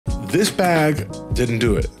This bag didn't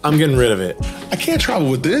do it. I'm getting rid of it. I can't travel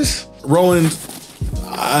with this. Roland,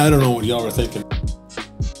 I don't know what y'all were thinking.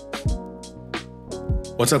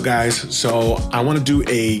 What's up, guys? So I want to do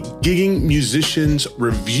a gigging musicians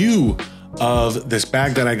review of this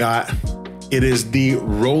bag that I got. It is the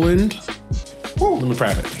Roland, let me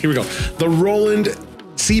grab it. Here we go. The Roland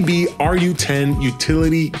CB-RU10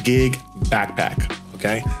 utility gig backpack.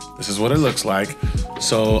 Okay, this is what it looks like.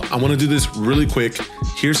 So I want to do this really quick.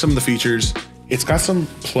 Here's some of the features. It's got some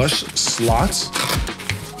plush slots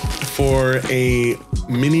for a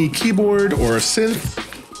mini keyboard or a synth.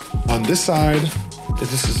 On this side,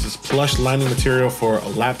 this is this plush lining material for a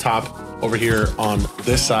laptop. Over here on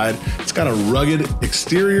this side, it's got a rugged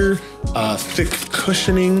exterior, thick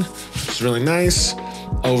cushioning, which is really nice.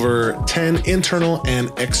 Over 10 internal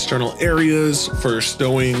and external areas for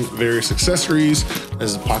stowing various accessories.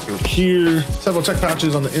 There's a pocket over here, several check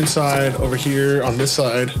pouches on the inside, over here on this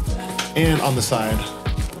side, and on the side.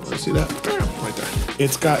 See that? Right there.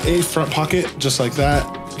 It's got a front pocket just like that.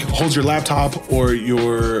 It holds your laptop or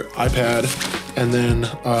your iPad, and then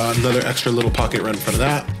another extra little pocket right in front of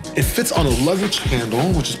that. It fits on a luggage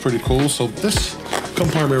handle, which is pretty cool. So this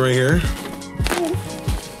compartment right here,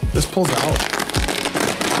 this pulls out.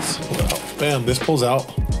 Bam, this pulls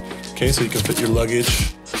out. Okay, so you can fit your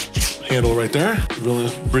luggage handle right there.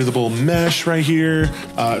 Really breathable mesh right here.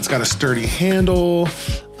 It's got a sturdy handle.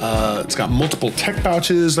 It's got multiple tech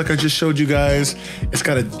pouches like I just showed you guys. It's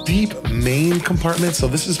got a deep main compartment. So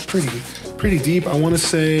this is pretty deep. I wanna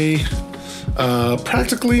say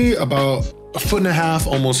practically about 1.5 feet,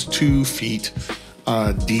 almost 2 feet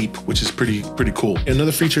deep, which is pretty cool.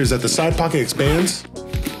 Another feature is that the side pocket expands,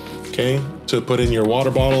 okay, to put in your water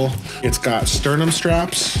bottle. It's got sternum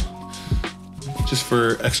straps, just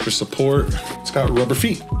for extra support. It's got rubber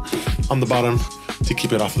feet on the bottom to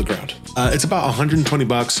keep it off the ground. It's about 120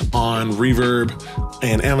 bucks on Reverb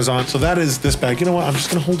and Amazon. So that is this bag. You know what? I'm just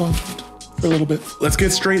gonna hold on to it for a little bit. Let's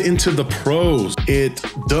get straight into the pros. It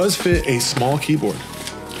does fit a small keyboard.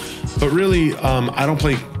 But really, I don't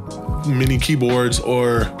play mini keyboards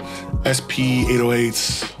or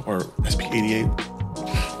SP808s or SP88.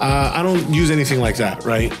 I don't use anything like that,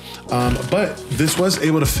 right? But this was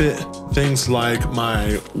able to fit things like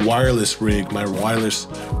my wireless rig, my wireless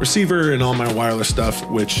receiver, and all my wireless stuff,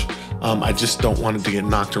 which I just don't want it to get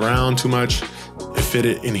knocked around too much. It fit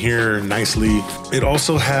it in here nicely. It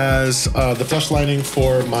also has the plush lining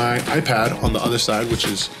for my iPad on the other side, which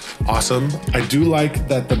is awesome. I do like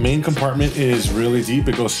that the main compartment is really deep.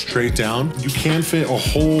 It goes straight down. You can fit a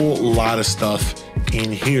whole lot of stuff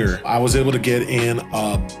in here. I was able to get in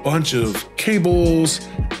a bunch of cables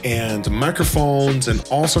and microphones and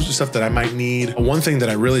all sorts of stuff that I might need. One thing that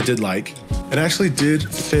I really did like, it actually did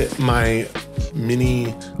fit my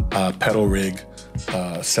mini pedal rig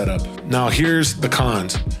setup. Now here's the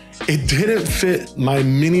cons. It didn't fit my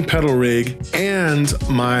mini pedal rig and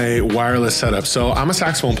my wireless setup. So I'm a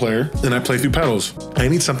saxophone player and I play through pedals. I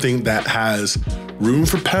need something that has room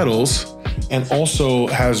for pedals and also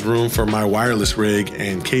has room for my wireless rig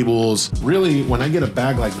and cables. Really, when I get a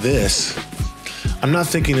bag like this, I'm not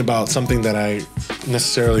thinking about something that I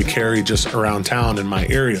necessarily carry just around town in my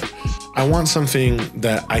area. I want something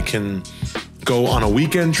that I can go on a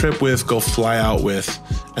weekend trip with, go fly out with,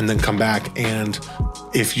 and then come back. And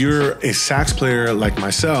if you're a sax player like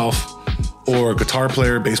myself, or guitar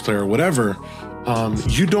player, bass player, whatever,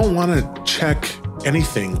 you don't want to check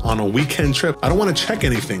anything on a weekend trip. I don't want to check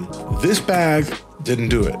anything. This bag didn't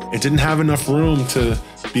do it. It didn't have enough room to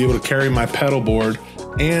be able to carry my pedal board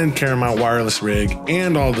and carry my wireless rig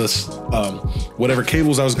and all this, whatever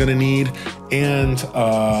cables I was gonna need, and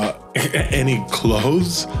any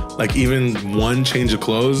clothes, like even one change of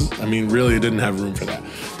clothes. I mean, really, it didn't have room for that.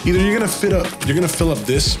 Either you're gonna fill up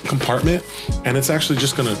this compartment and it's actually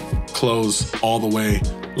just gonna close all the way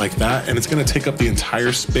like that, and it's gonna take up the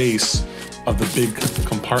entire space of the big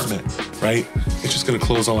compartment, right? It's just gonna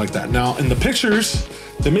close all like that. Now, in the pictures,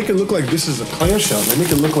 they make it look like this is a clamshell. They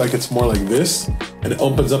make it look like it's more like this, and it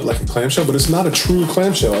opens up like a clamshell, but it's not a true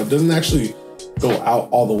clamshell. It doesn't actually go out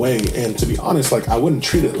all the way. And to be honest, like, I wouldn't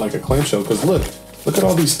treat it like a clamshell, because look at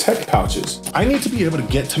all these tech pouches. I need to be able to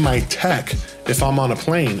get to my tech if I'm on a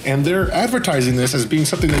plane. And they're advertising this as being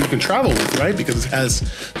something that you can travel with, right? Because it has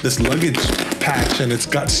this luggage patch and it's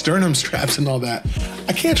got sternum straps and all that.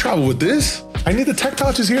 I can't travel with this. I need the tech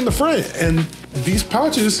pouches here in the front. And these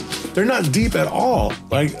pouches, they're not deep at all.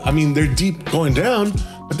 Like, I mean, they're deep going down,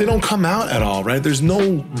 but they don't come out at all, right? There's no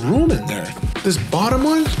room in there. This bottom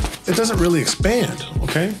one, it doesn't really expand,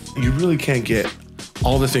 okay? You really can't get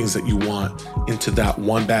all the things that you want into that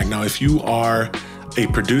one bag. Now, if you are a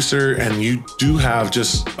producer and you do have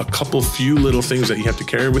just a couple few little things that you have to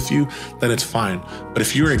carry with you, then it's fine. But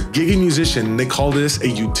if you're a gigging musician, they call this a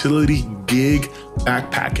utility gig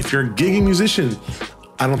backpack. If you're a gigging musician,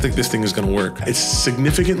 I don't think this thing is gonna work. It's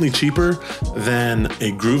significantly cheaper than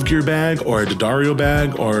a Groove Gear bag or a D'Addario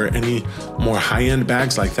bag or any more high-end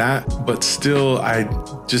bags like that, but still, I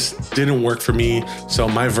just didn't work for me. So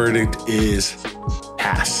my verdict is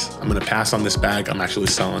pass. I'm gonna pass on this bag. I'm actually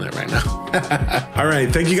selling it right now. All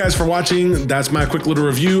right, thank you guys for watching. That's my quick little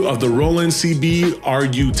review of the Roland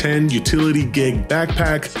CB-RU10 utility gig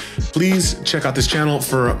backpack. Please check out this channel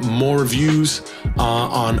for more reviews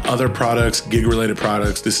on other products, gig related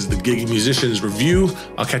products. This is the Gigging Musicians review.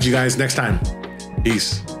 I'll catch you guys next time.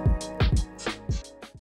 Peace.